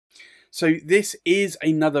So this is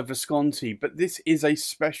another Visconti, but this is a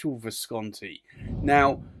special Visconti.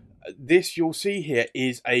 Now, this you'll see here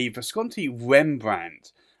is a Visconti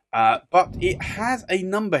Rembrandt, but it has a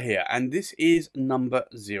number here, and this is number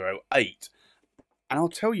 08. And I'll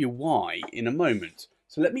tell you why in a moment.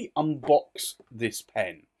 So let me unbox this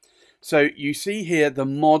pen. So you see here the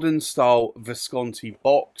modern style Visconti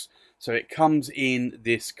box. So it comes in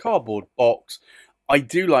this cardboard box. I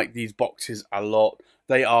do like these boxes a lot.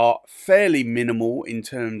 They are fairly minimal in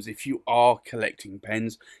terms if you are collecting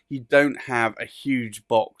pens. You don't have a huge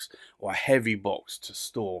box or a heavy box to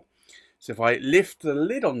store. So if I lift the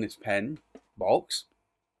lid on this pen box,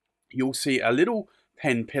 you'll see a little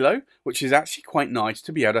pen pillow, which is actually quite nice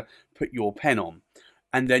to be able to put your pen on.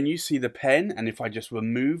 And then you see the pen, and if I just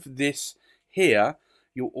remove this here,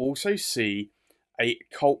 you'll also see a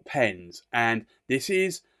Cult Pens. And this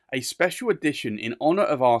is a special edition in honor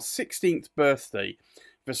of our 16th birthday.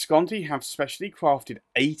 Visconti have specially crafted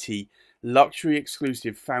 80 luxury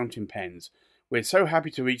exclusive fountain pens. We're so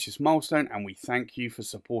happy to reach this milestone, and we thank you for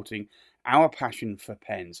supporting our passion for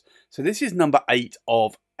pens. So this is number 8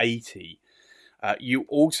 of 80. You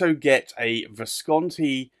also get a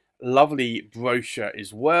Visconti lovely brochure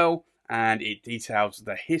as well, and it details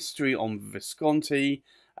the history on Visconti,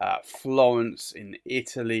 Florence in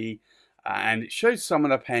Italy, and it shows some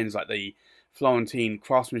of the pens like the Florentine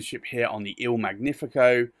craftsmanship here on the Il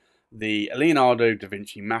Magnifico, the Leonardo da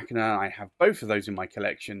Vinci Machina. I have both of those in my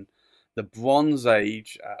collection. The Bronze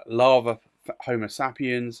Age Lava Homo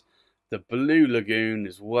sapiens, the Blue Lagoon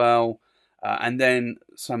as well, and then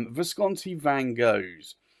some Visconti Van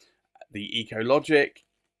Goghs, the Ecologic,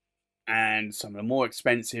 and some of the more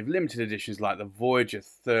expensive limited editions like the Voyager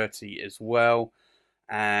 30 as well,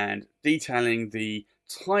 and detailing the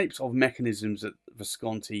types of mechanisms that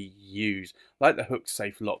Visconti use, like the hook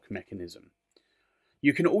safe lock mechanism.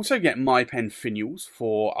 You can also get My Pen finials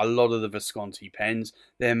for a lot of the Visconti pens.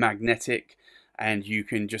 They're magnetic, and you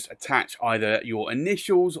can just attach either your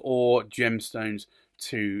initials or gemstones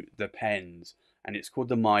to the pens, and it's called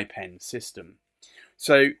the My Pen system.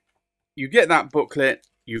 So you get that booklet,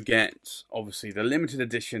 you get obviously the limited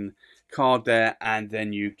edition card there, and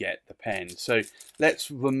then you get the pen. So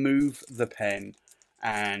let's remove the pen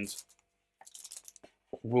and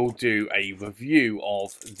we'll do a review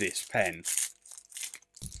of this pen.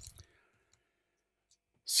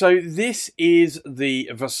 So this is the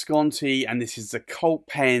Visconti, and this is the Cult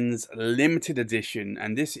Pens limited edition,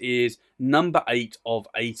 and this is number 8 of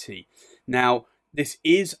 80. Now, this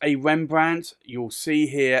is a Rembrandt. You'll see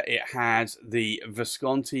here it has the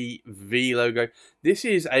Visconti V logo. This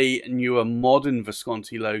is a newer modern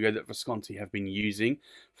Visconti logo that Visconti have been using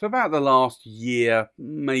for about the last year,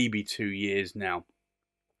 maybe 2 years now.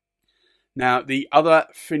 Now, the other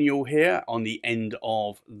finial here on the end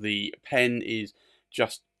of the pen is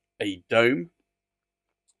just a dome.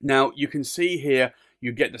 Now, you can see here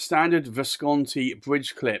you get the standard Visconti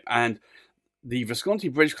bridge clip, and the Visconti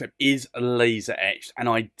bridge clip is laser etched, and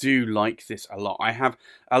I do like this a lot. I have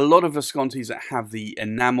a lot of Viscontis that have the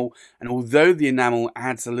enamel, and although the enamel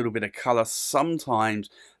adds a little bit of colour, sometimes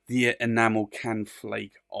the enamel can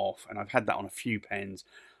flake off, and I've had that on a few pens.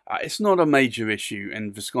 It's not a major issue,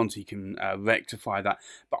 and Visconti can rectify that,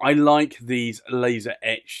 but I like these laser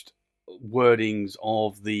etched wordings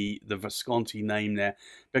of the Visconti name there,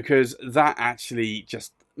 because that actually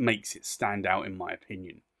just makes it stand out in my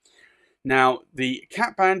opinion. Now, the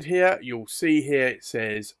cap band here, you'll see here it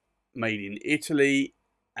says made in Italy,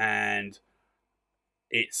 and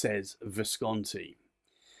it says Visconti.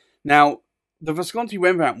 Now, the Visconti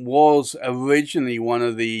Rembrandt was originally one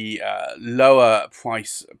of the lower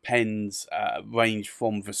price pens range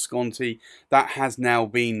from Visconti. That has now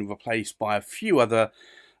been replaced by a few other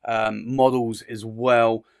models as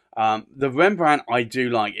well. The Rembrandt I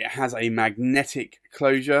do like. It has a magnetic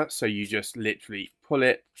closure, so you just literally pull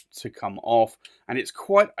it to come off, and it's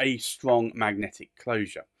quite a strong magnetic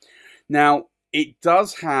closure. Now, it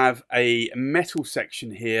does have a metal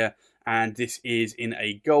section here, and this is in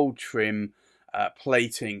a gold trim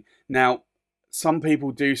plating. Now, some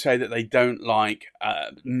people do say that they don't like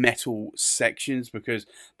metal sections because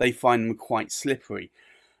they find them quite slippery,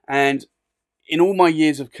 and in all my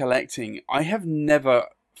years of collecting, I have never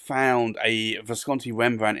found a Visconti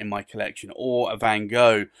Rembrandt in my collection or a Van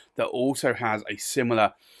Gogh that also has a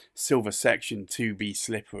similar silver section to be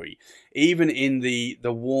slippery. Even in the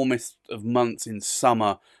warmest of months in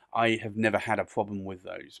summer, I have never had a problem with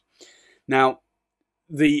those. Now,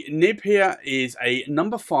 the nib here is a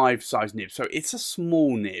number 5 size nib, so it's a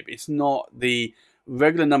small nib. It's not the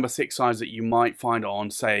regular number 6 size that you might find on,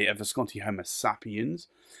 say, a Visconti Homo sapiens.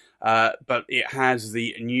 but it has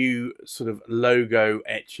the new sort of logo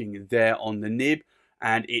etching there on the nib,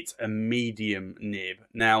 and it's a medium nib.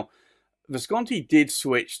 Now, Visconti did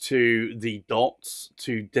switch to the dots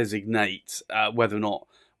to designate whether or not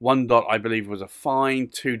one dot, I believe, was a fine,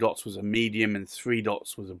 two dots was a medium, and three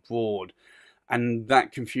dots was a broad. And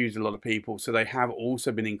that confused a lot of people. So they have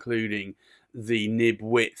also been including the nib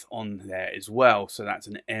width on there as well. So that's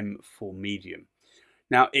an M for medium.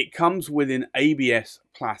 Now, it comes with an ABS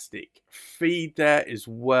plastic feed there as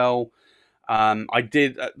well. I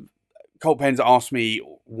did... Colt Pens asked me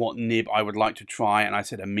what nib I would like to try, and I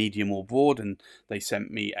said a medium or broad, and they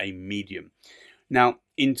sent me a medium. Now,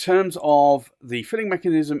 in terms of the filling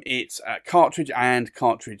mechanism, it's a cartridge and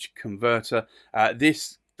cartridge converter.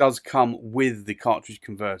 This does come with the cartridge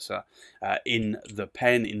converter in the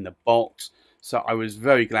pen, in the box, so I was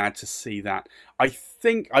very glad to see that. I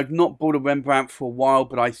think I've not bought a Rembrandt for a while,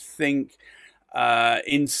 but I think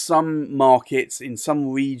in some markets, in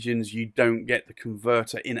some regions, you don't get the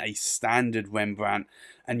converter in a standard Rembrandt,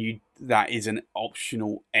 and that is an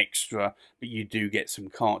optional extra, but you do get some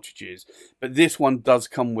cartridges. But this one does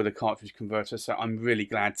come with a cartridge converter, so I'm really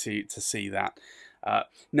glad to see that.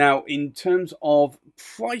 Now, in terms of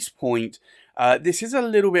price point, this is a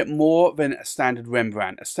little bit more than a standard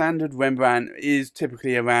Rembrandt. A standard Rembrandt is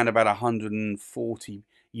typically around about 140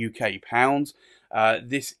 UK pounds.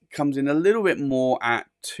 This comes in a little bit more at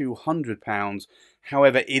 £200.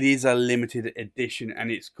 However, it is a limited edition,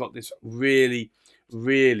 and it's got this really,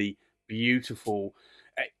 really beautiful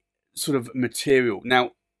sort of material.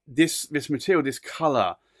 Now, this material, this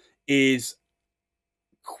color, is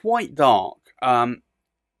quite dark.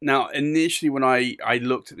 Now, initially when I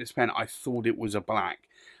looked at this pen, I thought it was a black.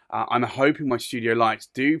 I'm hoping my studio lights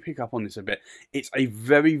do pick up on this a bit. It's a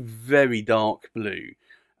very, very dark blue.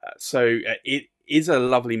 So it is a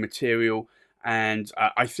lovely material, and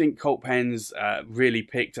I think Colt Pens really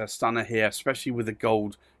picked a stunner here, especially with the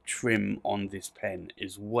gold trim on this pen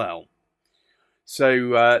as well.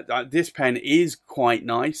 So this pen is quite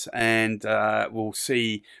nice, and we'll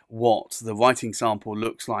see what the writing sample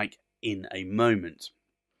looks like in a moment.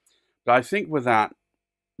 But I think with that,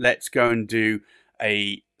 let's go and do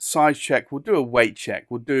a size check, we'll do a weight check,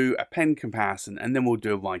 we'll do a pen comparison, and then we'll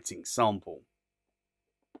do a writing sample.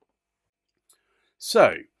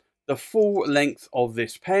 So, the full length of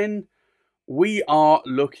this pen, we are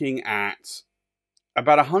looking at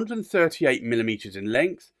about 138 millimeters in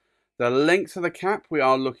length. The length of the cap, we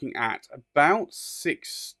are looking at about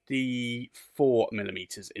 64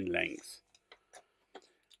 millimeters in length.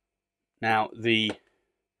 Now, the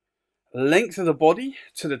length of the body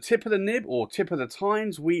to the tip of the nib or tip of the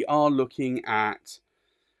tines, we are looking at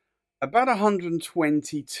about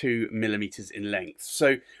 122 millimeters in length.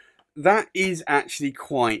 So that is actually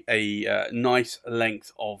quite a nice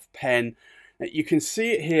length of pen. You can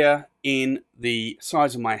see it here in the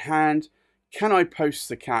size of my hand. Can I post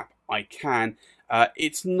the cap? I can.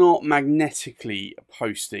 It's not magnetically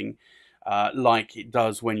posting like it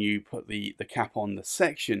does when you put the cap on the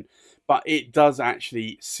section, but it does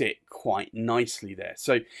actually sit quite nicely there.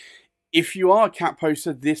 So if you are a cap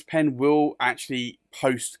poster, this pen will actually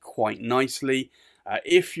post quite nicely.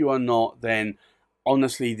 If you are not, then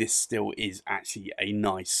honestly, this still is actually a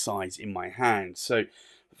nice size in my hand. So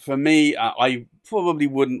for me, I probably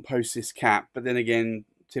wouldn't post this cap, but then again,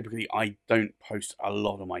 typically I don't post a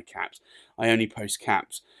lot of my caps. I only post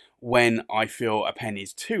caps when I feel a pen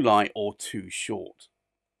is too light or too short.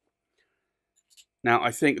 Now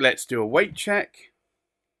I think let's do a weight check.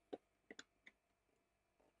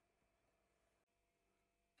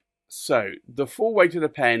 So the full weight of the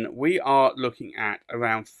pen, we are looking at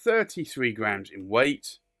around 33 grams in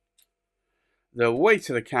weight. The weight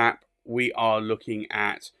of the cap, we are looking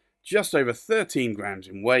at just over 13 grams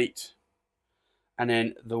in weight. And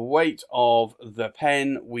then the weight of the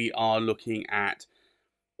pen, we are looking at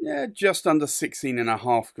just under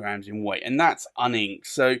 16.5 grams in weight. And that's uninked.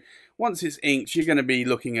 So once it's inked, you're going to be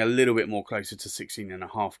looking a little bit more closer to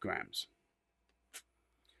 16.5 grams.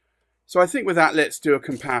 So I think with that, let's do a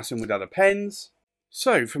comparison with other pens.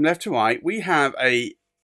 So from left to right, we have a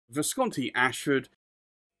Visconti Ashford.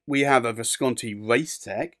 We have a Visconti Race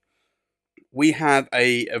Tech. We have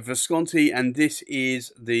a Visconti, and this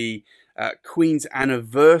is the Queen's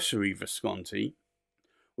Anniversary Visconti.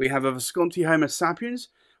 We have a Visconti Homo Sapiens.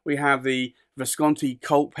 We have the Visconti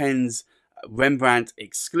Colt Pens Rembrandt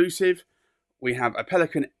Exclusive. We have a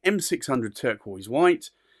Pelican M600 Turquoise White.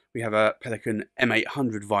 We have a Pelican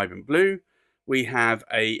M800 Vibrant Blue. We have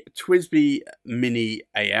a TWSBI Mini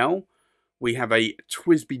AL. We have a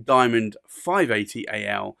TWSBI Diamond 580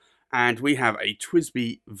 AL. And we have a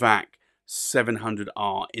TWSBI VAC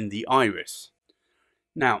 700R in the iris.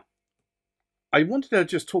 Now, I wanted to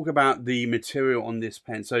just talk about the material on this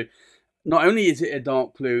pen. So not only is it a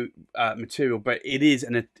dark blue material, but it is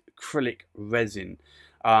an acrylic resin.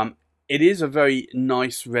 It is a very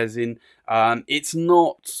nice resin. It's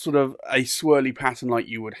not sort of a swirly pattern like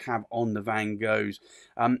you would have on the Van Goghs.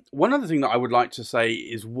 One other thing that I would like to say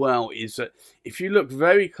as well is that if you look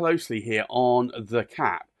very closely here on the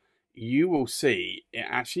cap, you will see it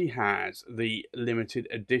actually has the limited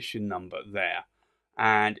edition number there.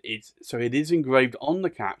 And it is engraved on the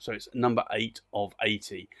cap, so it's number 8 of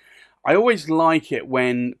 80. I always like it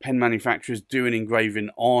when pen manufacturers do an engraving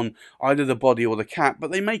on either the body or the cap, but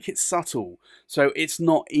they make it subtle, so it's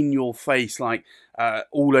not in your face like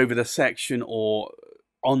all over the section or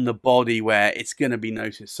on the body where it's going to be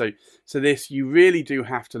noticed. So this, you really do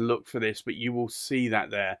have to look for this, but you will see that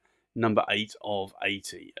there, number 8 of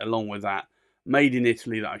 80, along with that made in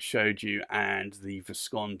Italy that I showed you and the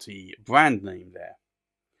Visconti brand name there.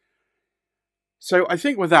 So I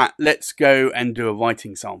think with that, let's go and do a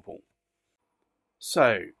writing sample.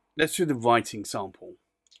 So let's do the writing sample.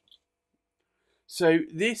 So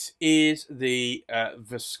this is the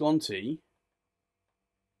Visconti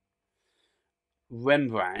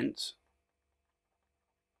Rembrandt,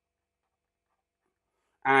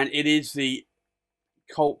 and it is the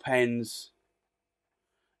Cult Pens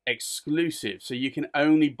exclusive. So you can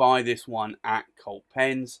only buy this one at Cult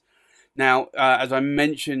Pens. Now, as I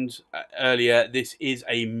mentioned earlier, this is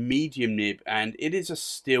a medium nib and it is a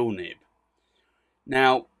steel nib.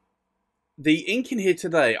 Now, the ink in here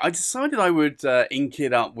today, I decided I would ink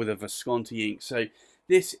it up with a Visconti ink. So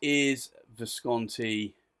this is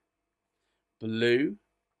Visconti Blue.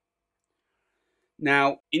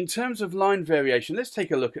 Now, in terms of line variation, let's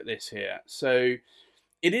take a look at this here. So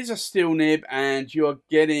it is a steel nib and you're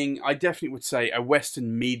getting, I definitely would say, a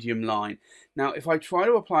Western medium line. Now, if I try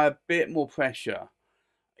to apply a bit more pressure,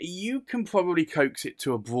 you can probably coax it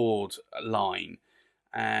to a broad line.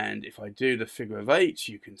 And if I do the figure of 8,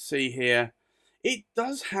 you can see here, it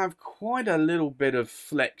does have quite a little bit of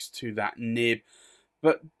flex to that nib.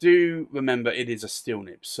 But do remember, it is a steel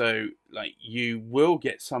nib. So like, you will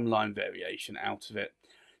get some line variation out of it.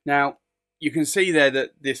 Now, you can see there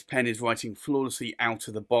that this pen is writing flawlessly out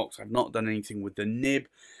of the box. I've not done anything with the nib.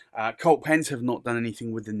 Cult Pens have not done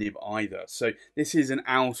anything with the nib either. So this is an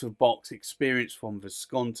out-of-box experience from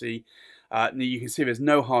Visconti. Now you can see there's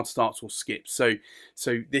no hard starts or skips. So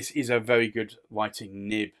this is a very good writing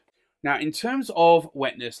nib. Now in terms of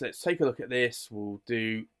wetness, let's take a look at this. We'll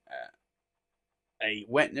do a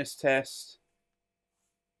wetness test.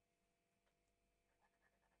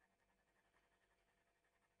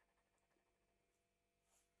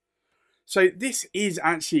 So this is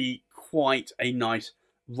actually quite a nice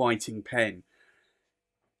writing pen.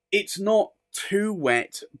 It's not too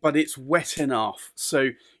wet, but it's wet enough.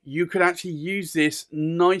 So you could actually use this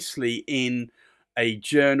nicely in a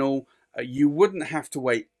journal. You wouldn't have to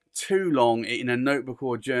wait too long in a notebook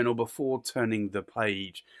or a journal before turning the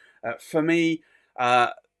page. For me,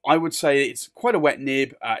 I would say it's quite a wet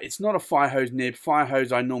nib. It's not a fire hose nib. Fire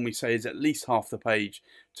hose, I normally say, is at least half the page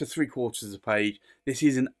to 3/4 of the page. This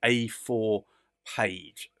is an A4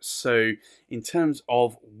 page. So in terms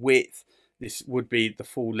of width, this would be the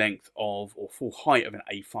full length of, or full height of, an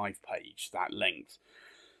A5 page, that length.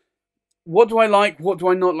 What do I like? What do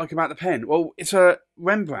I not like about the pen? Well, it's a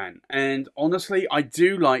Rembrandt, and honestly, I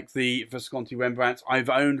do like the Visconti Rembrandts. I've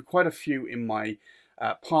owned quite a few in my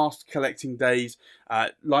past collecting days.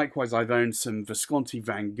 Likewise, I've owned some Visconti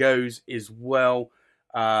Van Goghs as well.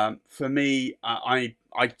 For me, I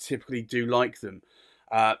typically do like them.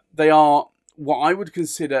 They are what I would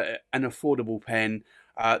consider an affordable pen.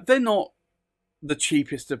 They're not the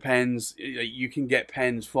cheapest of pens. You can get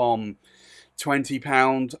pens from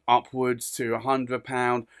 £20 upwards to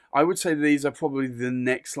 £100. I would say these are probably the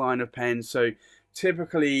next line of pens. So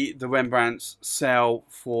typically the Rembrandts sell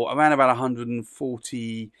for around about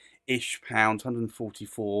 140-ish pounds,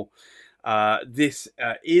 144. This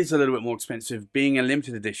is a little bit more expensive. Being a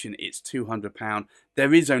limited edition, it's £200.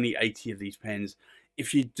 There is only 80 of these pens.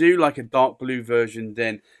 If you do like a dark blue version,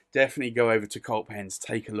 then definitely go over to Cult Pens.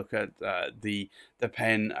 Take a look at the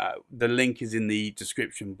pen. The link is in the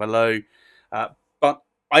description below. But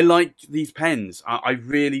I like these pens. I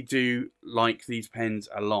really do like these pens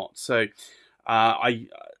a lot. So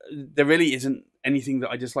there really isn't anything that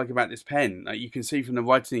I dislike about this pen. You can see from the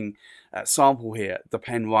writing sample here, the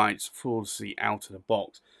pen writes flawlessly out of the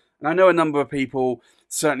box. And I know a number of people,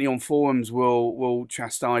 certainly on forums, will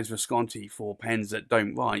chastise Visconti for pens that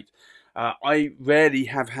don't write. I rarely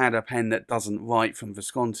have had a pen that doesn't write from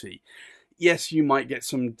Visconti. yes, you might get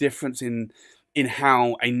some difference in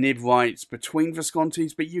how a nib writes between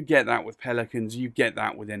Viscontis, but you get that with Pelicans, you get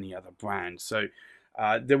that with any other brand. So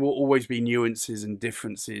there will always be nuances and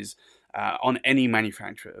differences on any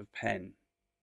manufacturer of pen.